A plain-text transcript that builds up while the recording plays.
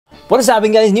What is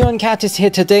happening, guys? New Uncatches here.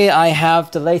 Today I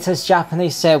have the latest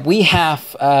Japanese set. We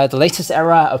have the latest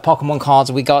era of Pokemon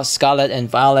cards. We got Scarlet and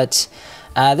Violet.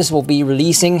 This will be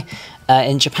releasing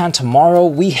in Japan tomorrow.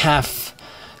 We have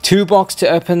 2 boxes to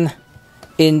open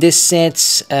in this set.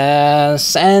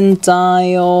 Sandile.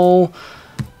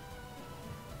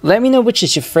 Let me know which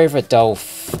is your favorite though.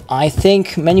 I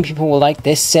think many people will like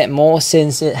this set more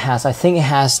since it has, I think it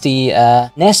has the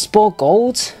Nespo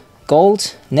Gold,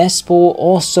 Nespo,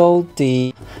 also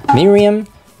the Miriam,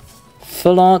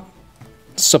 Full Art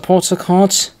supporter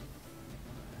card.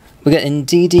 We got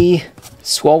Indeedee,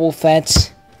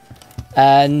 Swabblefet,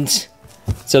 and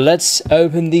so let's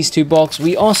open these 2 boxes.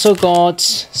 We also got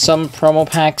some promo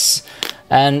packs,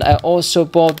 and I also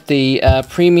bought the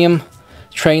premium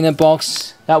trainer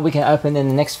box that we can open in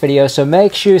the next video. So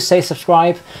make sure you stay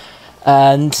subscribed,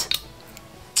 and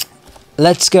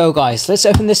let's go, guys. Let's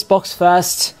open this box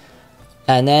first,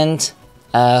 and then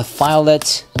file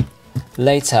it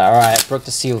later. Alright, I broke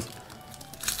the seal.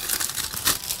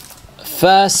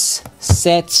 First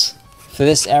set for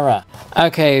this era.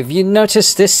 Okay, if you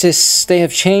notice, they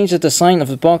have changed the design of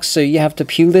the box, so you have to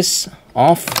peel this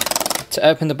off to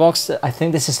open the box. I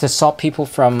think this is to stop people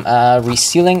from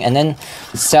resealing and then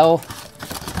sell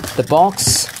the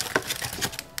box.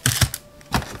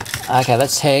 Okay,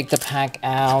 let's take the pack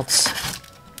out.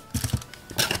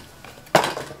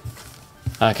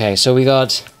 Okay, so we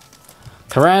got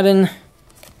Keratin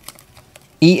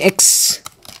EX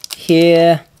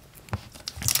here.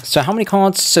 So how many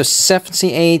cards? So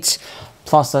 78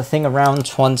 plus I think around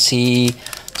 20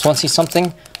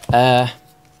 something.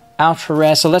 Ultra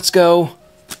rare. So let's go.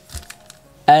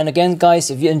 And again,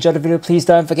 guys, if you enjoyed the video, please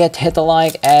don't forget to hit the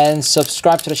like and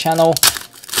subscribe to the channel.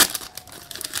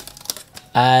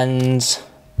 And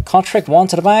card trick 1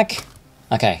 to the back.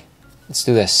 Okay, let's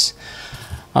do this.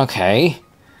 Okay.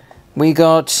 We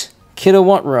got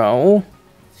Kilowatt Roll,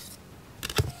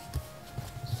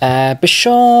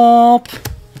 Bishop,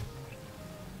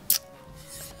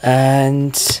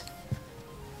 and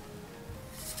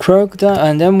Crocodile,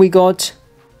 and then we got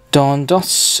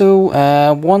Dondosu,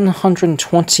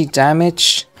 120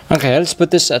 damage. Okay, let's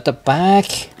put this at the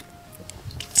back.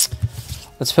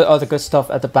 Let's put all the good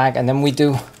stuff at the back, and then we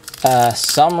do a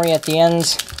summary at the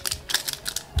end.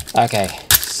 Okay,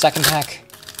 second pack.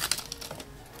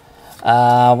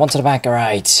 1 to the back,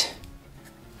 alright.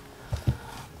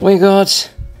 We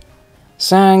got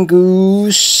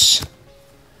Zangoose,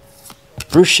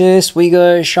 Brucius, we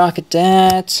got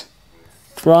Sharkadet,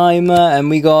 Grimer,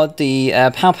 and we got the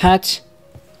Palpat.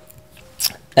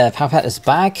 Palpat is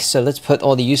back, so let's put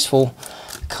all the useful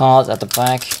cards at the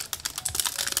back.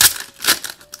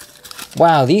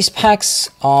 Wow, these packs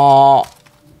are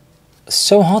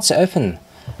so hard to open.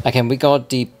 Okay, we got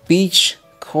the Beach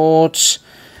Court.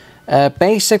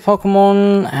 Basic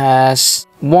Pokemon has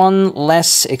 1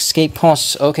 less escape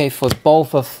cost. Okay, for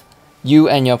both of you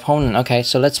and your opponent. Okay,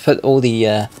 so let's put all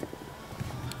the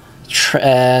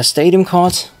stadium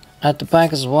cards at the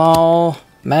back as well.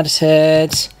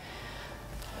 Meditite.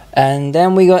 And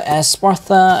then we got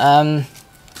Sparta,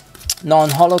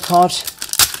 non-holo card.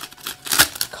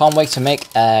 Can't wait to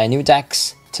make new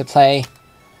decks to play.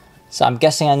 So I'm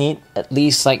guessing I need at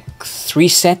least like 3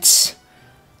 sets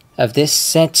of this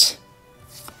set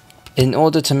in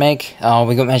order to make, oh,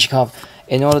 we got Magikarp,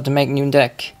 in order to make new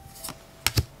deck.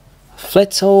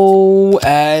 Flittle,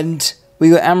 and we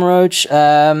got Amaroach.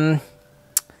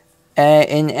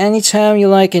 In any turn you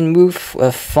like, and move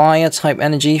a fire type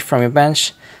energy from your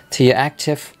bench to your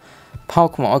active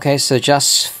Pokemon. Okay, so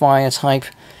just fire type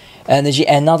energy.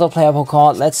 Another playable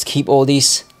card. Let's keep all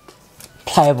these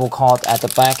playable cards at the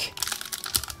back.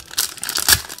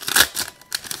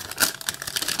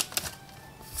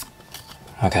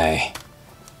 Okay.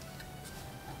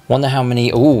 Wonder how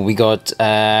many. Oh, we got.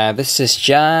 This is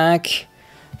Jack.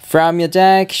 From your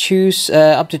deck, choose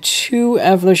up to 2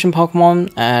 evolution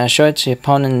Pokemon. Show it to your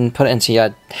opponent and put it into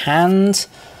your hand.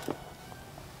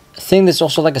 I think there's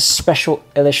also like a special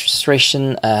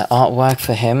illustration artwork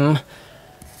for him.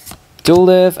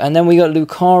 Duelive, and then we got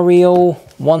Lucario,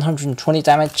 120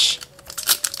 damage.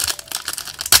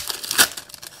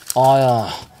 Oh,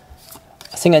 yeah.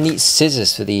 I think I need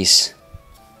scissors for these.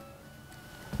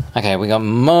 Okay, we got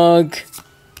Mug.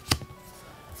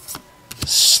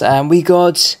 And we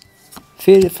got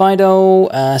Fido,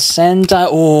 Sandile.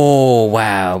 Oh,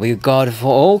 wow. We got...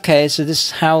 Okay, so this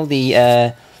is how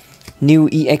the new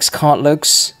EX card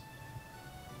looks.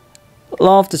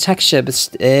 Love the texture,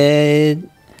 but...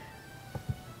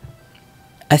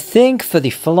 I think for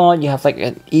the full art, you have like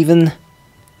an even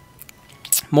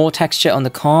more texture on the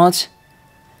card.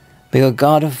 We got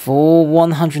God of War,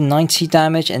 190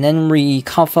 damage, and then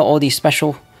recover all the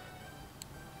special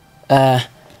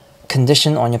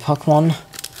condition on your Pokemon.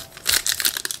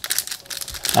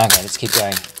 Okay, let's keep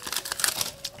going.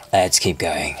 Let's keep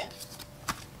going.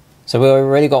 So we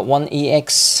already got one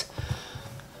EX.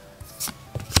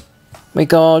 We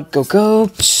got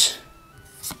Gogoat,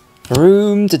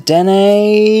 Room, the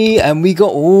Dene, and we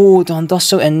got, oh,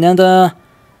 Dondoso, another,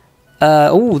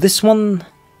 oh, this one,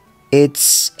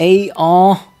 it's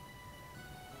AR.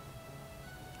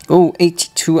 Oh,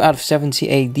 82 out of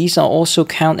 78. These are also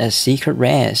count as secret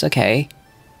rares. Okay.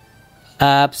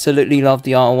 Absolutely love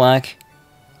the artwork.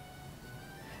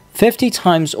 50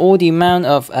 times all the amount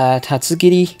of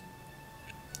Tatsugiri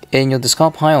in your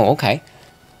discard pile. Okay.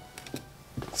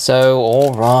 So,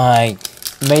 alright.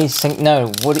 Amazing.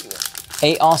 No, what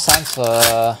AR stands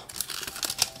for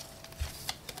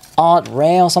art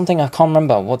rare or something? I can't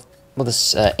remember what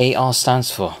this AR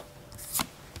stands for.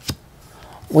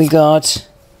 We got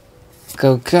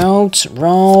Gogoat,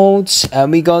 Roads,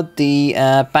 and we got the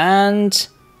band.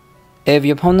 If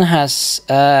your opponent has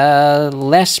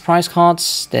less prize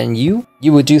cards than you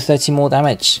will do 30 more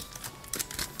damage.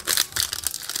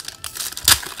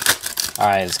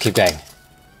 Alright, let's keep going.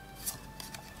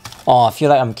 Oh, I feel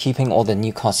like I'm keeping all the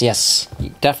new cards. Yes,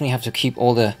 you definitely have to keep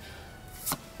all the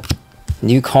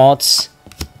new cards.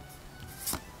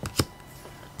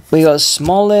 We got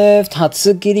Smoliv,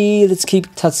 Tatsugiri. Let's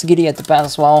keep Tatsugiri at the back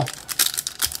as well.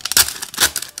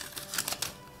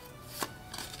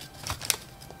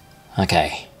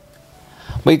 Okay.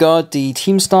 We got the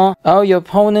Team Star. Oh, your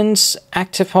opponent's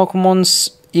active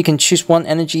Pokemons, you can choose one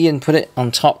energy and put it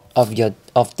on top of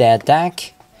their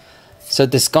deck. So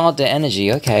discard their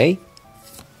energy, okay.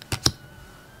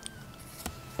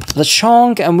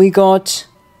 Lechonk, and we got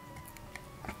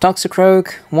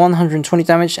Toxicroak, 120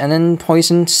 damage, and then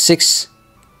poison, 6.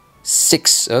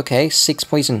 Okay, 6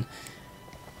 poison.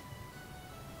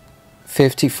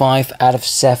 55 out of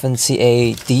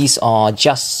 78. These are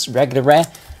just regular rare.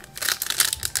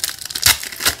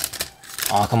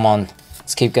 Oh, come on.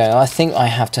 Let's keep going. I think I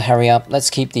have to hurry up. Let's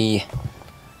keep the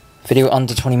video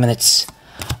under 20 minutes.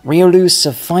 Riolu,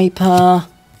 Viper,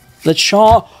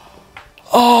 Lechonk.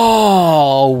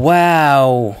 Oh,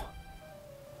 wow.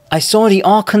 I saw the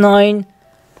Arcanine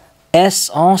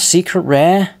SR secret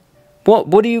rare.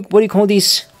 What do you call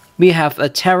these? We have a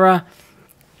Terra,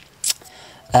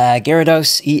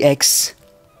 Gyarados EX.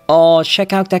 Oh,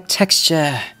 check out that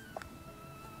texture.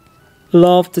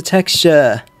 Love the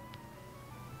texture.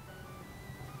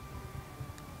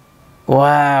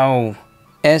 Wow.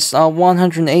 SR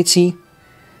 180.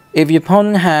 If your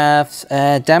opponent have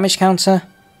a damage counter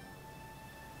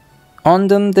on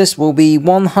them, this will be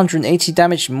 180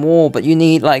 damage more, but you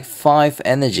need like 5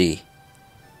 energy.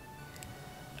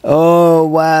 Oh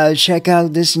wow, check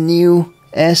out this new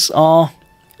SR.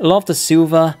 Love the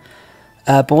silver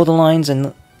borderlines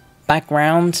and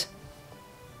background.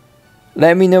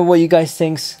 Let me know what you guys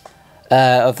think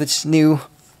of this new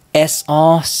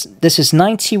SR. This is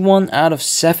 91 out of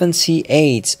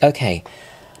 78. Okay,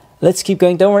 let's keep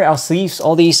going. Don't worry, I'll leave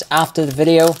all these after the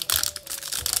video.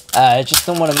 Just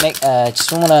don't want to make, just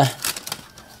don't want to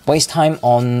waste time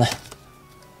on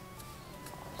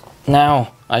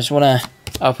now. I just want to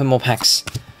open more packs.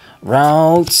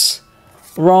 Routes,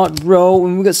 Rod Roll,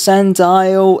 and we got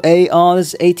Sandile AR.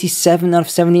 This is 87 out of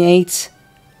 78.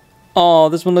 Oh,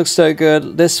 this one looks so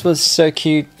good. This was so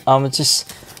cute.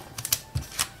 Just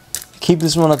keep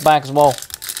this one at the back as well.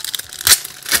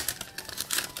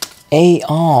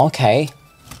 AR, okay.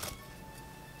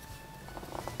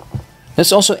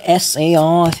 There's also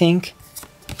SAR, I think.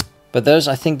 But those,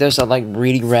 I think those are like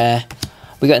really rare.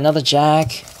 We got another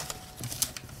Jack.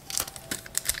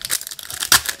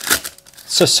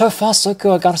 So far so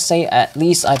good, I gotta say. At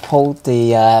least I pulled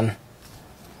the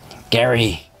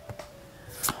Gary.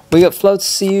 We got Float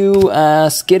Seal,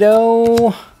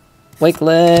 Skiddo,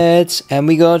 Wakelet, and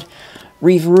we got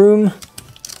Reef Room.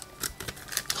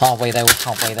 Halfway there, we're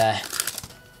halfway there.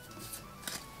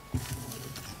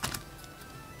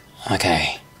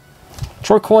 Okay.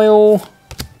 Torkoil,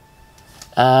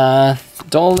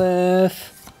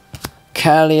 Dolph,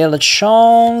 Kalia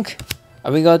Lechonk.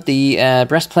 We got the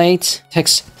breastplate.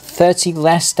 Takes 30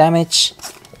 less damage.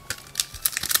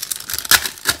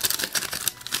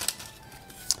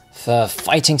 For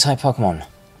fighting type Pokemon.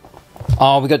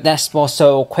 Oh, we got Nest Ball.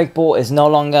 So Quick Ball is no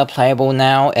longer playable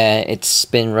now. It's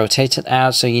been rotated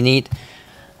out. So you need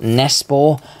Nest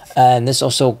Ball. And there's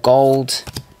also Gold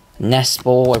Nest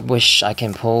Ball. I wish I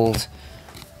can pull.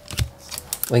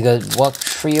 We got Work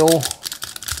Trio.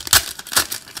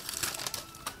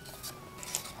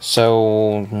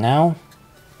 So now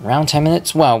Around 10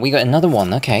 minutes. Wow, we got another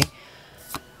one. Okay.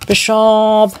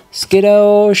 Bishop,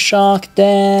 Skiddo, Shark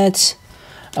Dead.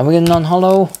 And we got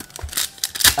non-hollow.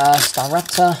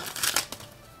 Staraptor.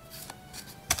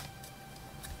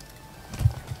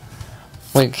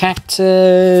 We got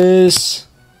Cactus.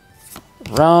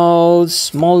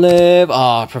 Rhodes, Smoliv.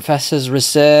 Ah, Professor's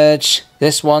Research.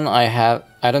 This one I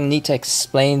don't need to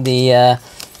explain the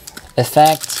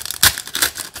effect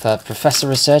for Professor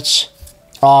Research.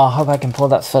 Oh, I hope I can pull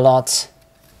that full art.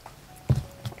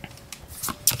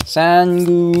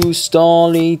 Sangu,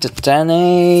 Stolly,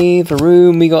 Titane,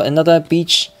 Varoom. We got another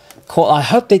beach card. I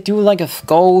hope they do like a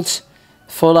gold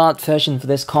full art version for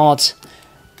this card.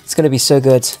 It's gonna be so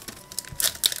good.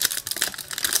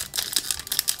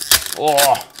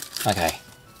 Oh, okay.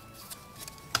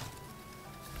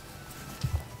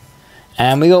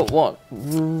 And we got what?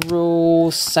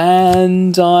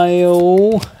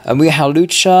 Sandile. And we have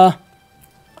Lucha.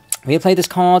 We play this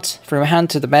card from hand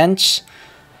to the bench.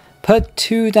 Put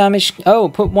 2 damage. Oh,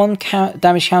 put 1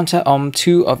 damage counter on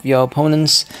 2 of your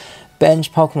opponent's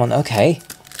bench Pokemon. Okay.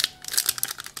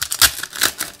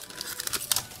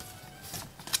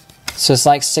 So it's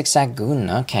like Zigzag Goon.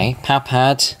 Okay.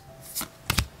 Papad.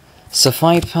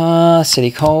 Survivor,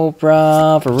 City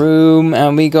Cobra, Varoom,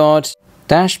 and we got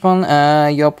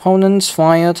Dashbon. Your opponent's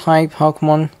fire type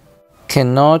Pokemon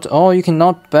cannot. Oh, you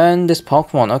cannot burn this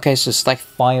Pokemon. Okay, so it's like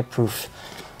fireproof.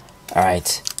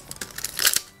 Alright.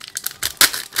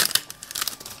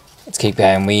 Let's keep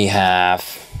going. We have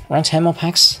around 10 more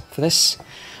packs for this.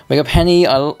 We got Penny.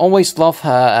 I always love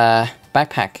her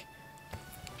backpack.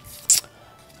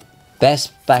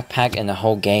 Best backpack in the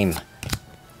whole game.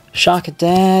 Shark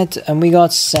Dead, and we got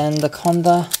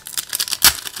Sandaconda.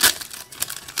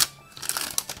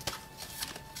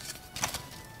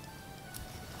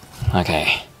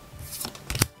 Okay.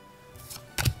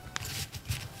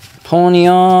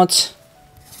 Ponyard,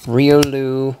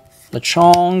 Riolu,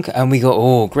 Lechonk, and we got,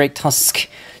 oh, Great Tusk.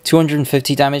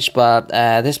 250 damage, but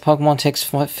this Pokemon takes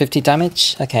 50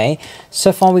 damage. Okay.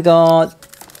 So far we got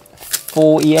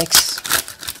 4 EX.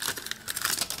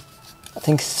 I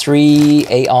think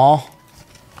 3 AR.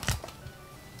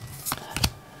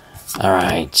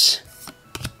 Alright.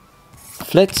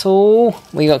 Flittle.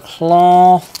 We got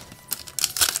Claw.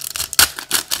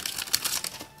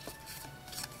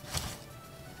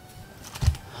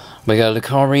 We got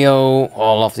Lucario. Oh,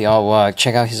 I love the artwork.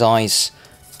 Check out his eyes.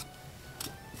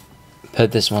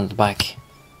 Put this one at the back.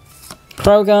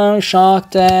 Krogan, Shark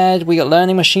Dead. We got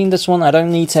Learning Machine. This one, I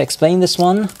don't need to explain this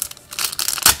one.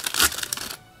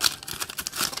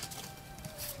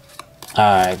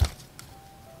 Alright.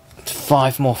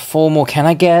 5 more, 4 more. Can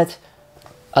I get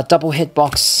a double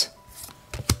hitbox?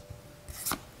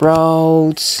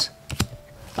 Rhodes.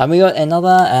 And we got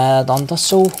another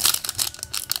Dondosso.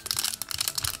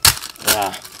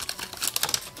 Yeah.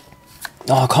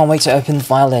 Oh, I can't wait to open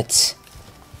Violet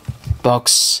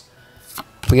box.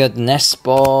 We got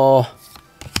Nespo.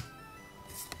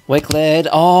 Wicklid.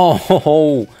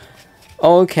 Oh,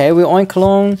 okay. We're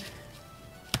Oinklone.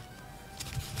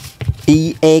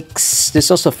 EX.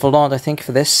 There's also full art, I think,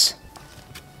 for this.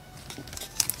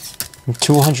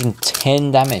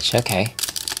 210 damage. Okay.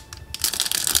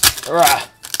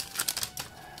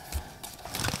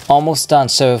 Almost done.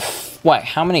 So, what?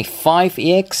 How many? 5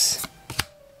 EX?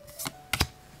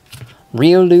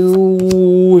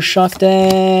 Riolu,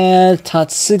 Sharkdead,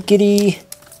 Tatsugiri.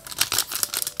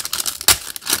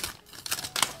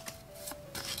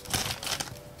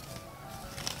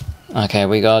 Okay,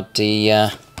 we got the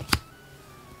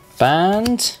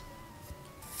band.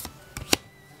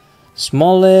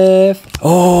 Smoliv.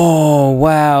 Oh,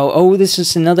 wow. Oh, this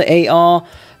is another AR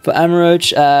for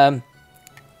Amaroch.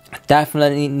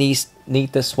 Definitely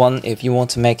need this one if you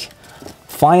want to make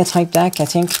fire type deck, I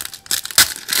think.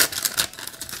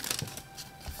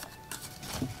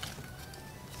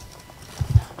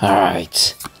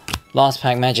 Alright. Last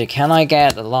pack magic. Can I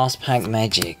get the last pack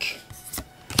magic?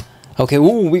 Okay,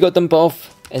 ooh, we got them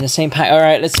both in the same pack.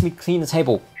 Alright, let's clean the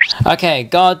table. Okay,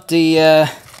 got the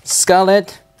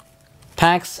Scarlet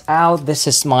packs out. This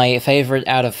is my favorite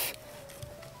out of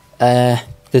the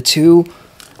 2.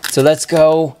 So let's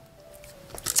go.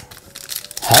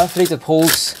 Hopefully the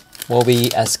pulls will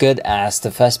be as good as the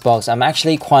first box. I'm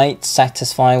actually quite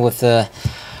satisfied with the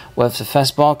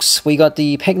first box. We got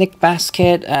the picnic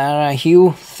basket,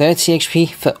 Hue, 30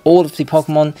 HP for all of the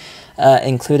Pokemon,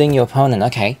 including your opponent.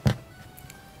 Okay.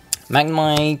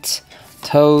 Magnemite,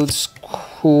 Toads,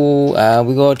 cool.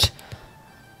 We got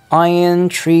Iron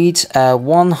Treat,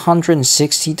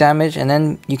 160 damage, and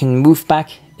then you can move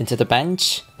back into the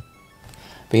bench.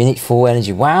 But you need full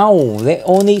energy. Wow, they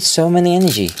all need so many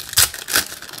energy.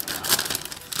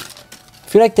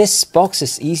 feel like this box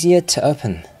is easier to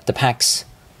open, the packs,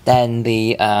 than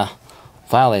the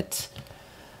Violet.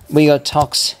 We got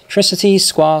Toxtricity,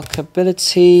 Squawk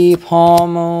Ability,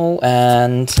 Pommel,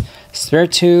 and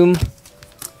Spiritomb.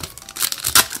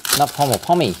 Not Pommel,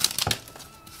 Pommy.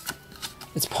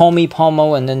 It's Pommy,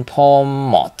 Pommel, and then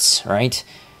Pomot, right?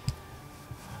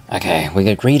 Okay, we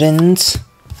got Greedent,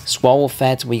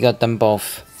 Swallow-Fed, we got them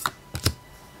both.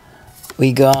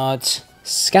 We got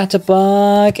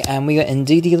Scatterbug, and we got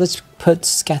Indeedee. Let's put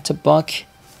Scatterbug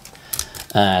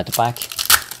at the back.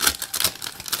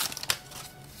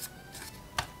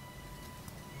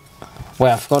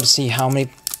 Well, I forgot to see how many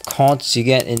cards you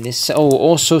get in this. Oh,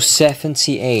 also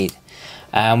 78.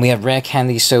 We have rare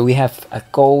candy, so we have a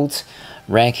gold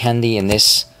rare candy in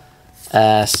this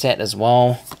set as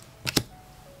well.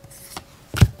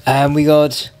 And we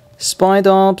got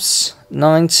Spidops,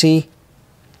 90,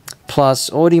 plus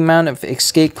all the amount of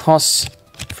escape costs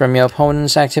from your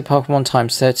opponent's active Pokemon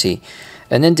times 30.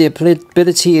 And then the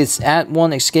ability is add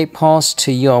 1 escape cost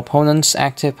to your opponent's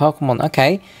active Pokemon.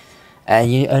 Okay.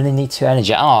 And you only need 2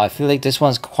 energy. Oh, I feel like this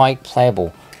one's quite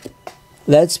playable.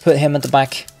 Let's put him at the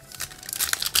back,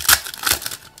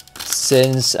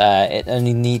 since it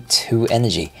only needs 2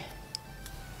 energy.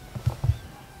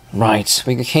 Right,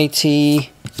 we got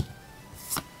KT,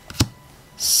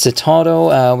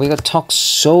 Citado, we got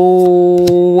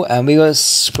Toxo, and we got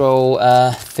Scroll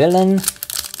Villain.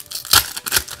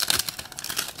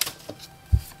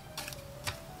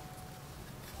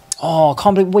 Oh,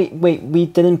 can't believe, wait, we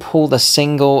didn't pull the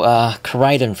single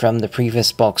Koraidon from the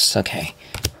previous box. Okay.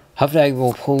 Hopefully I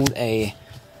will pull a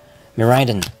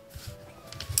Miraidon.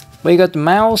 We got the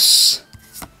Mouse.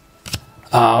 We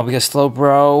got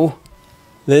Slowbro.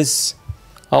 This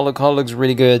Holocall looks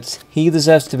really good. He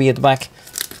deserves to be at the back.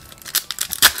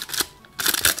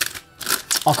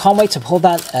 I can't wait to pull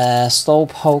that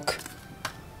Slowpoke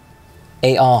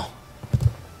AR.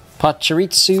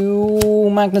 Pachirisu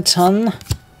Magneton.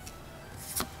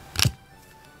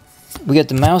 We got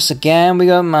the Mouse again. We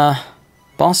got my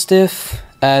Bostiff.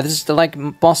 This is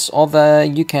the boss of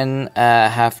you can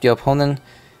have your opponent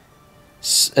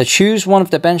choose one of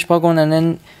the bench Pokemon and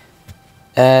then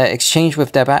exchange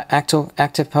with their active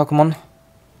Pokemon.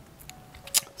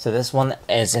 So this one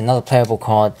is another playable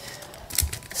card.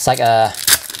 It's like a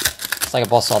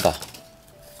boss order.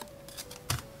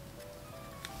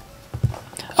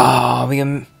 Oh, we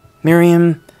got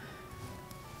Miriam.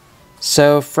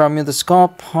 So from the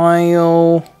discard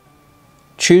pile,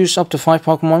 choose up to 5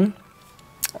 Pokemon,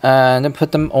 and then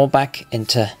put them all back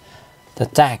into the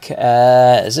deck.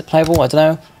 Is it playable? I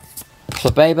don't know.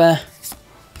 Flabébé.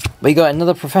 We got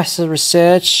another Professor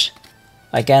Research.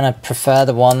 Again, I prefer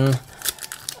the one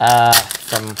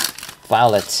from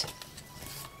Violet.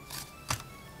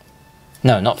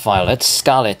 No, not Violet.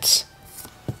 Scarlet.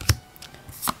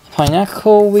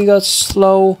 Pineapple. We got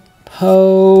Slowpoke.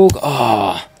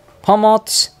 Oh.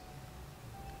 Pomot.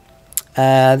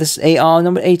 This is AR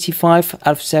number 85 out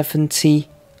of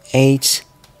 78.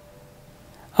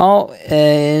 Oh,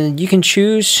 you can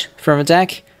choose from a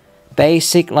deck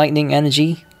basic lightning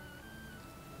energy.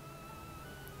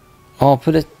 Oh,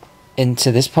 put it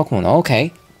into this Pokemon.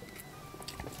 Okay.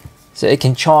 So it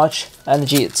can charge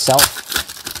energy itself.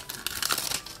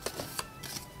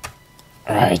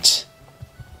 Alright.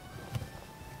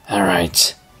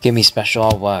 Alright. Give me special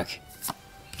artwork.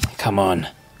 Come on.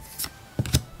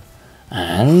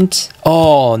 And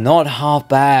oh, not half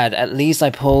bad. At least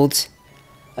I pulled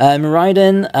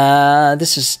Miraidon.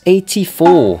 This is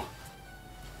 84.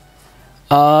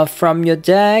 From your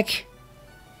deck,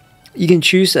 you can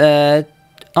choose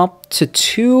up to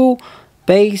 2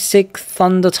 basic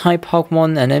Thunder type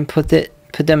Pokemon and then put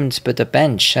them into the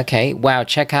bench. Okay. Wow.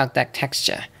 Check out that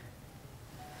texture.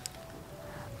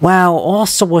 Wow,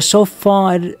 also, we're so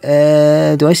far, do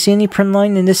I see any print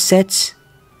line in this set?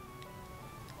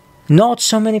 Not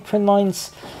so many print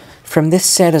lines from this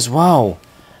set as well.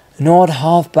 Not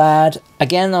half bad.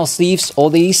 Again, I'll leave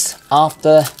all these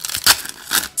after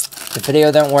the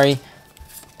video, don't worry.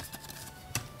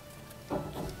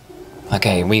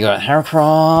 Okay, we got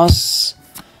Heracross.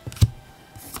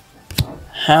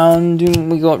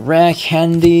 Houndoom, we got Rare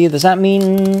Candy. Does that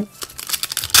mean...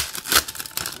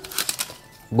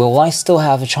 will I still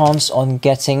have a chance on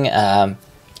getting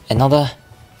another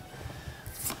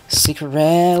secret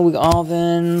rare? We got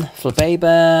Arven,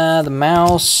 Flabébé, the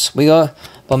Mouse, we got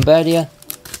Bombardier.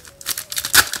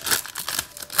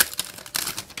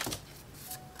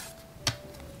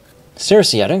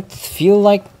 Seriously, I don't feel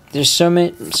like there's so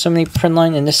many print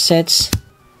line in this set.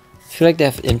 I feel like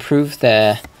they've improved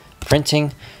their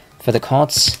printing for the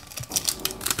cards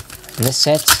in this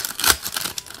set.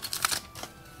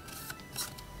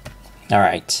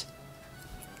 Alright.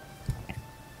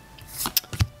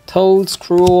 Toad's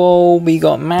Cruel, we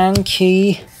got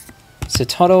Mankey. So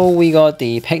total, we got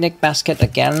the Picnic Basket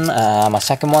again, my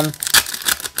second one.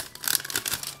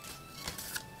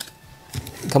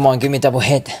 Come on, give me a double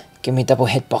hit. Give me a double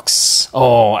hit box.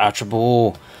 Oh, Ultra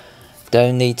Ball.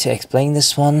 Don't need to explain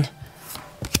this one.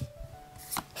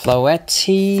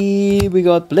 Floetti, we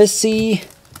got Blissey.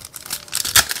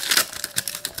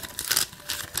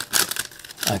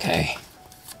 Okay.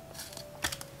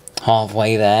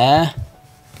 Halfway there.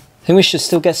 I think we should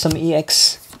still get some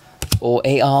EX or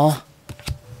AR.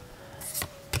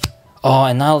 Oh,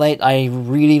 Annihilate, I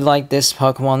really like this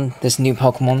Pokemon, this new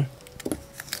Pokemon.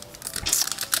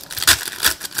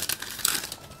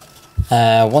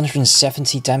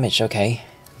 170 damage, okay.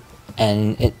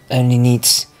 And it only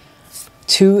needs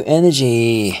 2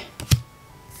 energy.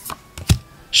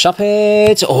 Shop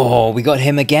it! Oh, we got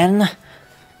him again.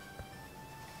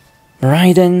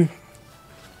 Right then.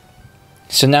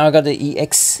 So now I got the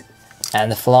EX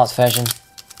and the full art version.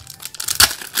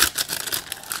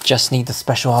 Just need the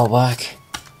special artwork.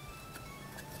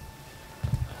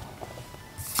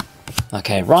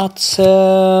 Okay,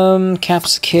 Rotom,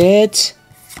 Caps Kid.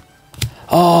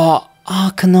 Oh,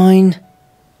 Arcanine.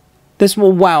 This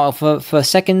one, wow, for a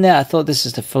second there I thought this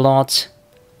is the full art.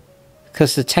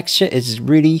 Because the texture is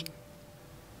really...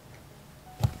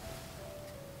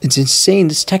 It's insane,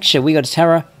 this texture. We got a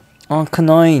Terra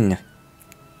Arcanine.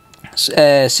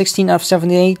 16 out of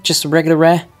 78, just a regular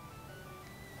rare.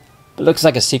 It looks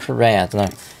like a secret rare, I don't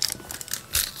know.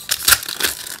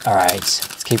 Alright,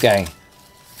 let's keep going.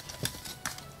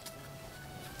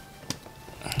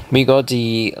 We got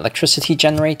the electricity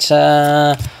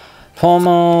generator,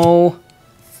 Pomo,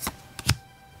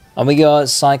 and we got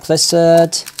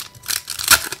Cyclizard.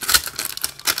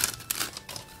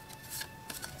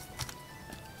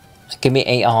 Give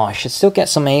me AR, I should still get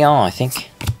some AR, I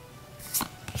think.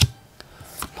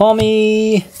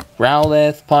 Pommy,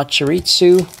 Growlithe,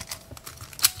 Pachirisu.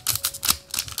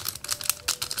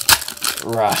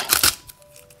 Rah.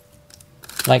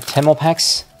 Like 10 more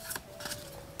packs.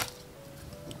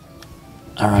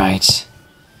 Alright.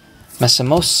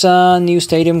 Masamosa, new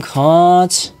stadium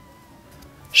card.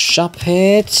 Shop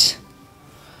it.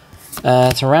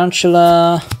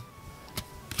 Tarantula.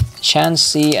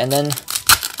 Chansey, and then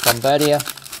Bombardier.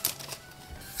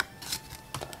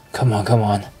 Come on, come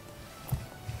on.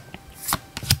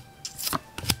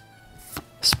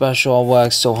 Special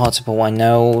works so hard to pull, I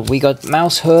know. We got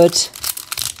Mouse Hood.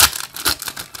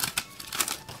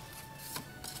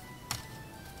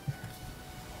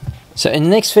 So in the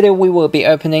next video we will be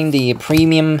opening the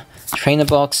premium trainer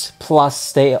box,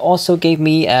 plus they also gave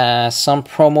me some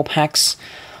promo packs.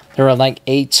 There are like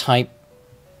 8 type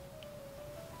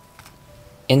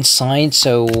inside,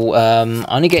 so I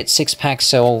only get 6 packs,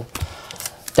 so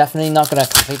definitely not gonna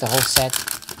complete the whole set.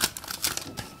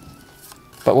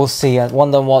 But we'll see. I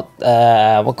wonder what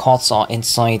cards are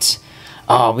inside.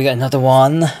 Oh, we got another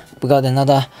one. We got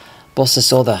another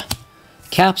Bulbasaur.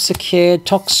 Capsicid,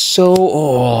 Toxo.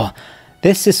 Oh,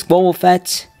 this is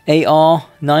Wolfet AR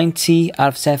 90 out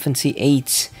of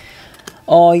 78.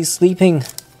 Oh, he's sleeping.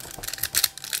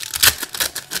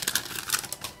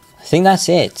 I think that's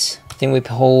it. I think we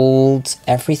pulled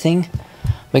everything.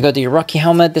 We got the Rocky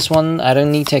helmet. This one I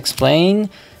don't need to explain.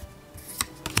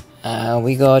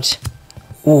 We got.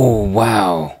 Oh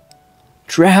wow,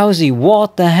 Drowsy.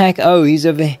 What the heck? Oh, he's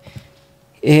over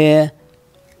here.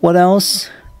 What else?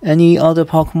 Any other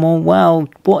Pokemon? Wow,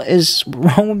 what is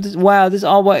wrong with this? Wow, this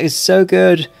artwork is so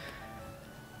good.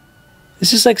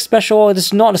 This is like special. This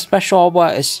is not a special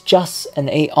artwork. It's just an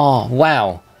AR.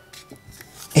 Wow,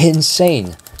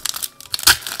 insane.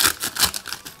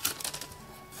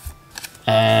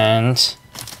 And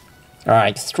all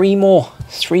right, 3 more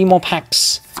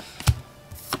packs.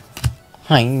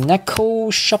 Hi,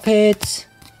 Neko, Shop it.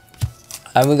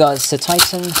 And we got the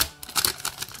Titan.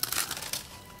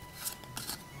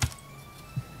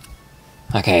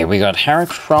 Okay, we got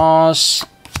Heracross,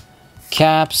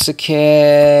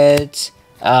 Capsicid,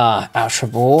 Ultra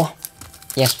Ball.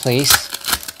 Yes, please.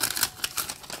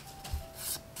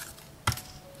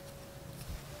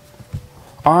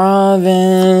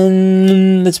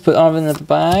 Arvin. Let's put Arvin at the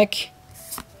back.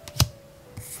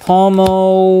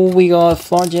 Pomo, we got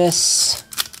Florges.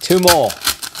 2 more.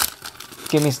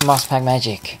 Give me some Master Pack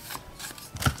Magic.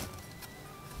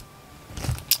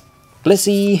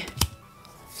 Blissey.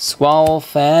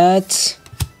 Swalfet.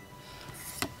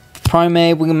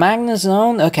 Primate, we got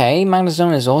Magnezone. Okay,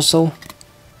 Magnezone is also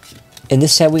in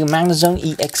this set. We got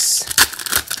Magnezone EX.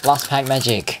 Last Pack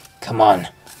Magic. Come on.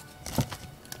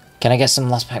 Can I get some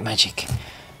Last Pack Magic?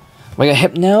 We got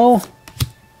Hypno.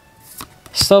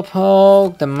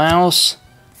 Slowpoke, the mouse,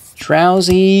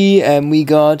 Drowsy, and we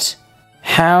got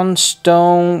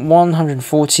Houndstone,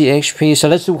 140 HP. So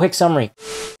let's do a quick summary.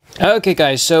 Okay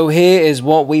guys, so here is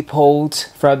what we pulled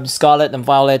from Scarlet and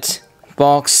Violet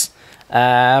box.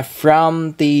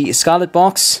 From the Scarlet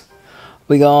box,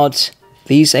 we got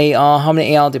these AR. How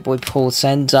many AR did we pull?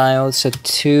 Sandile, so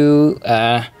 2,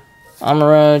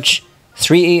 Armorage,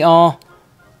 3 AR,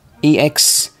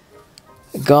 EX,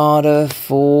 Garda,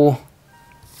 4,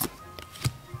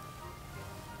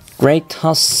 Great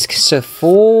Tusk, so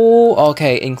 4,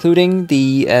 okay, including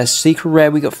the Secret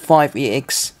Rare, we got 5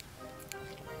 EX.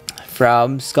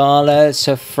 From Scarlet,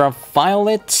 so from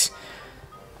Violet,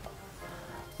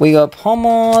 we got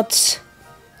Pomot,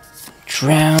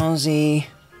 Drowsy,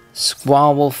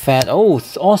 Squabble Fat. Oh,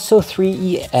 also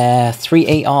 3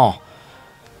 AR.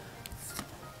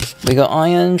 We got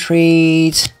Iron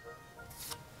Treat.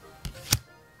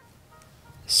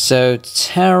 So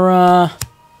Terra,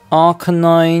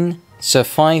 Arcanine. So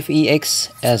 5 EX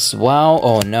as well.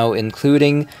 Oh no,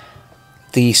 including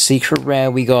the Secret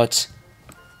Rare, we got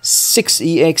 6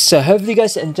 EX. So hopefully you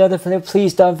guys enjoyed the video.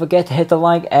 Please don't forget to hit the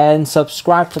like and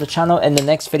subscribe to the channel. In the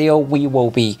next video, we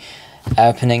will be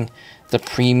opening the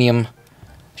premium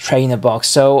trainer box.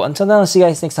 So until then, I'll see you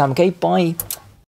guys next time. Okay, bye.